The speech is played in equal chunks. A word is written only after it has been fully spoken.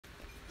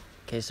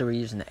Okay, so we're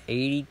using the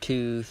 80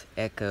 tooth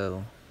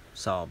Echo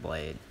saw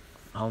blade,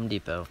 Home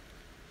Depot,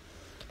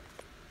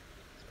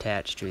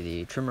 attached to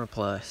the Trimmer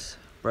Plus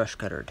brush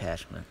cutter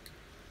attachment.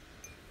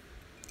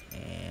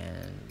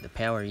 And the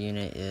power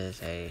unit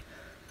is a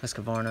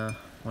Husqvarna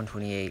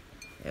 128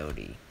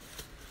 LD.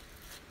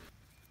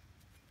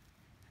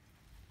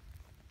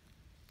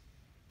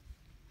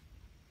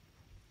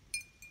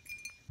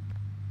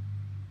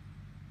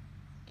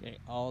 Okay,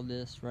 all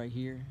this right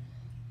here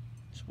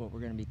is what we're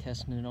going to be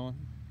testing it on.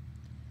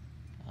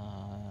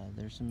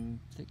 There's some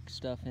thick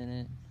stuff in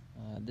it.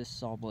 This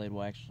saw blade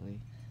will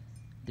actually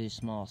do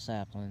small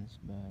saplings,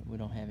 but we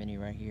don't have any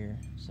right here,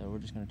 so we're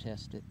just going to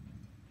test it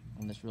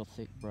on this real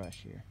thick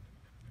brush here.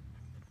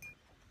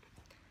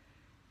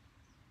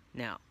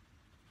 Now,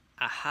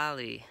 I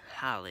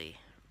highly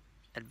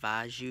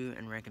advise you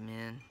and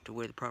recommend to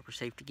wear the proper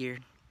safety gear.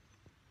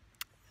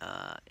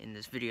 In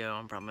this video,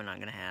 I'm probably not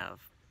going to have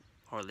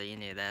hardly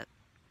any of that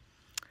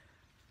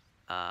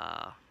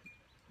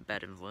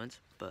bad influence,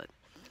 but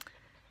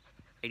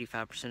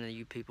 85% of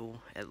you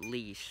people, at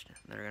least,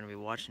 that are going to be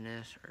watching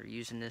this or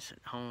using this at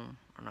home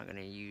are not going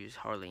to use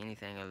hardly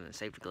anything other than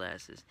safety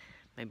glasses.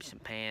 Maybe some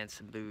pants,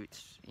 some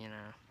boots, you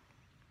know.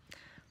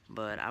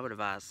 But I would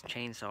advise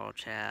chainsaw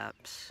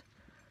chaps,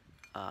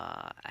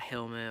 a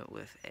helmet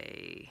with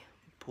a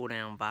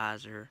pull-down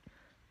visor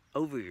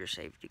over your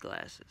safety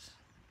glasses,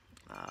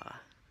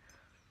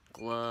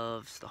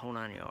 gloves, the whole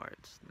 9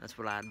 yards. That's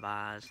what I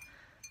advise.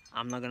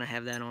 I'm not going to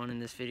have that on in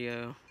this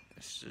video.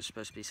 It's just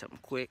supposed to be something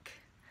quick.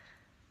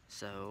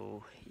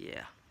 So,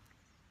 yeah,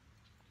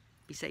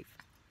 be safe.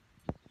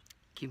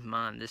 Keep in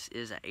mind, this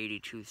is an 80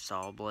 tooth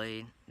saw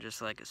blade.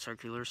 Just like a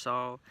circular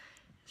saw,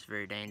 it's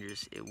very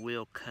dangerous. It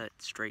will cut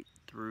straight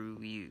through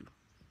you,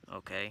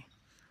 okay?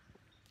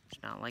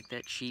 It's not like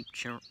that cheap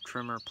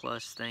Trimmer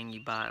Plus thing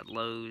you buy at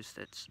Lowe's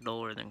that's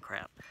duller than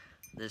crap.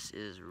 This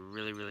is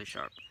really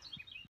sharp.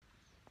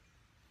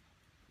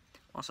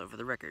 Also, for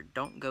the record,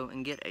 don't go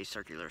and get a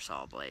circular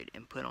saw blade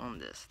and put on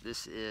this.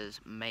 This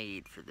is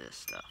made for this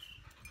stuff.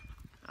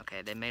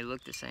 Okay, they may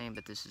look the same,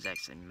 but this is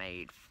actually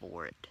made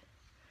for it.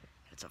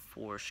 It's a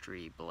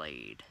forestry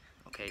blade.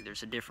 Okay,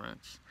 there's a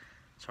difference.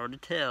 It's hard to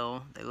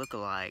tell. They look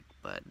alike,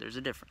 but there's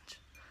a difference.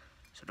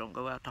 So don't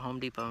go out to Home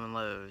Depot and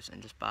Lowe's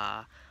and just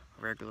buy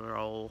a regular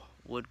old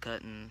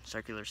wood-cutting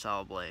circular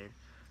saw blade.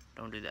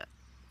 Don't do that.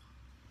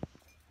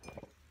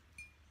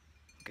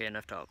 Okay,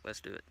 enough talk. Let's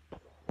do it.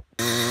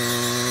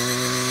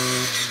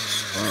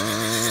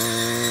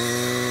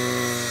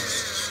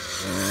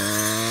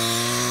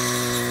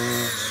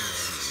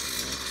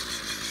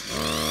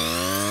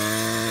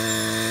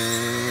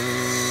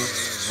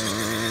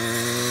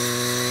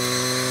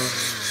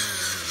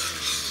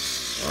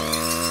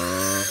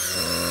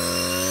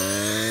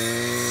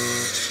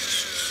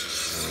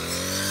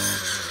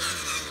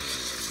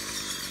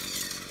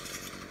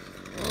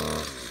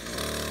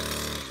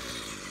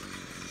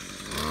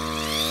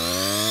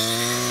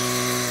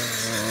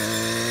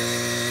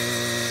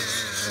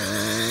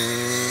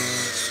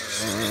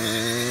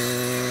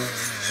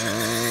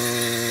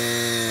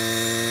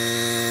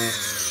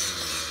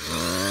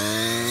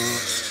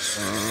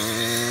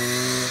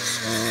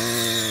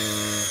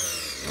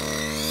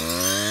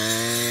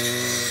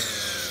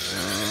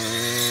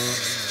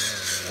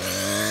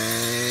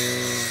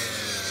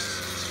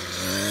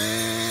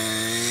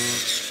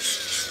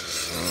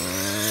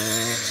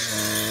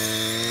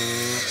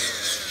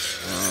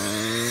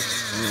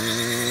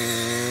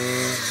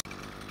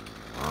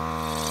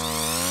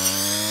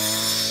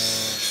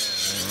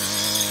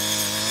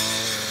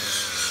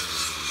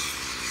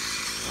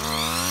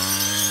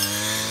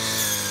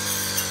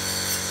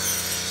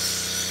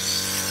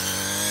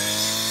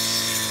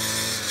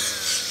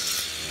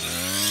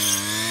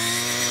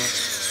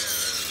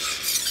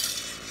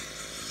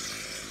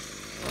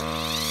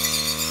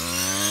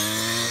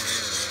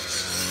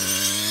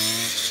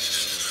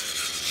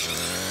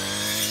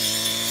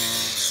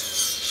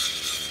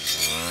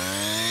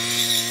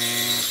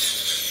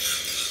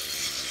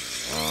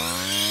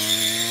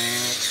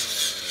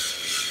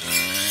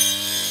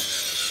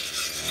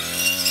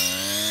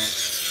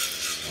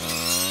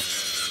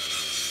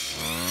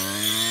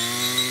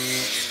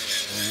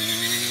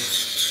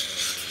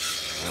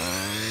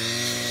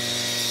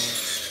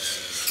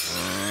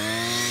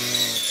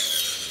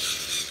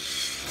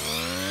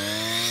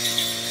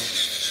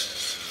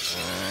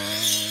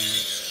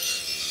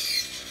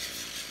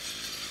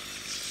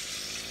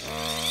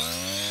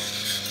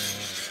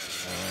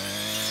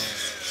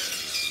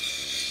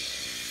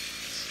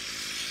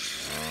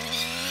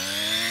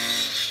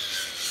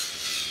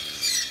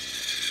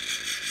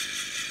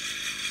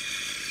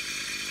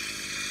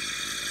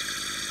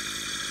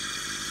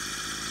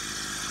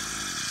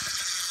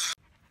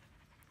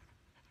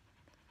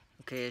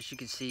 Okay, as you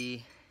can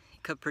see,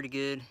 it cut pretty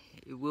good.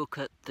 It will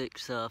cut thick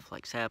stuff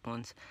like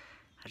saplings.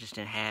 I just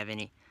didn't have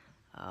any.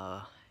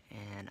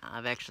 And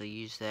I've actually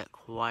used that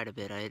quite a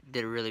bit. I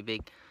did a really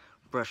big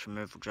brush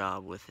removal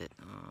job with it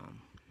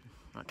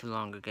not too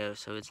long ago,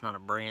 so it's not a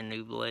brand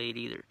new blade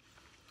either.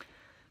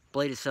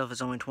 Blade itself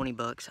is only 20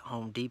 bucks at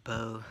Home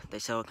Depot. They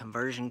sell a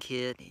conversion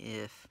kit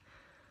if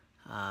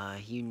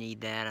you need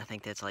that. I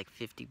think that's like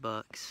 50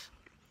 bucks.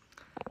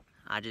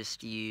 I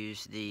just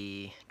use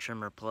the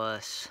Trimmer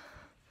Plus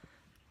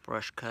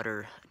brush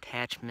cutter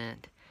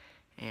attachment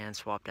and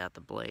swapped out the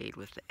blade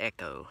with the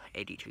Echo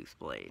 80 tooth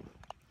blade.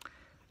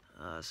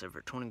 So for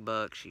 20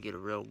 bucks you get a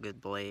real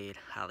good blade.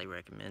 Highly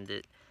recommend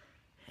it,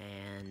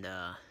 and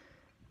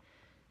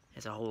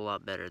it's a whole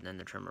lot better than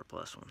the Trimmer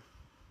Plus one.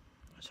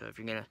 So if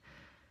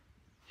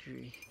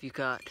you've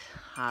got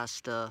high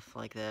stuff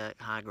like that,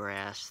 high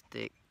grass,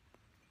 thick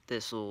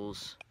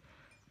thistles,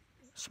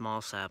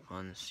 small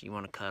saplings, you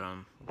want to cut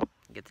them,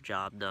 get the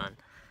job done,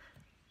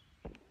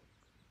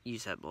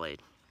 use that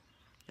blade.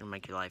 It'll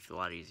make your life a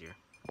lot easier.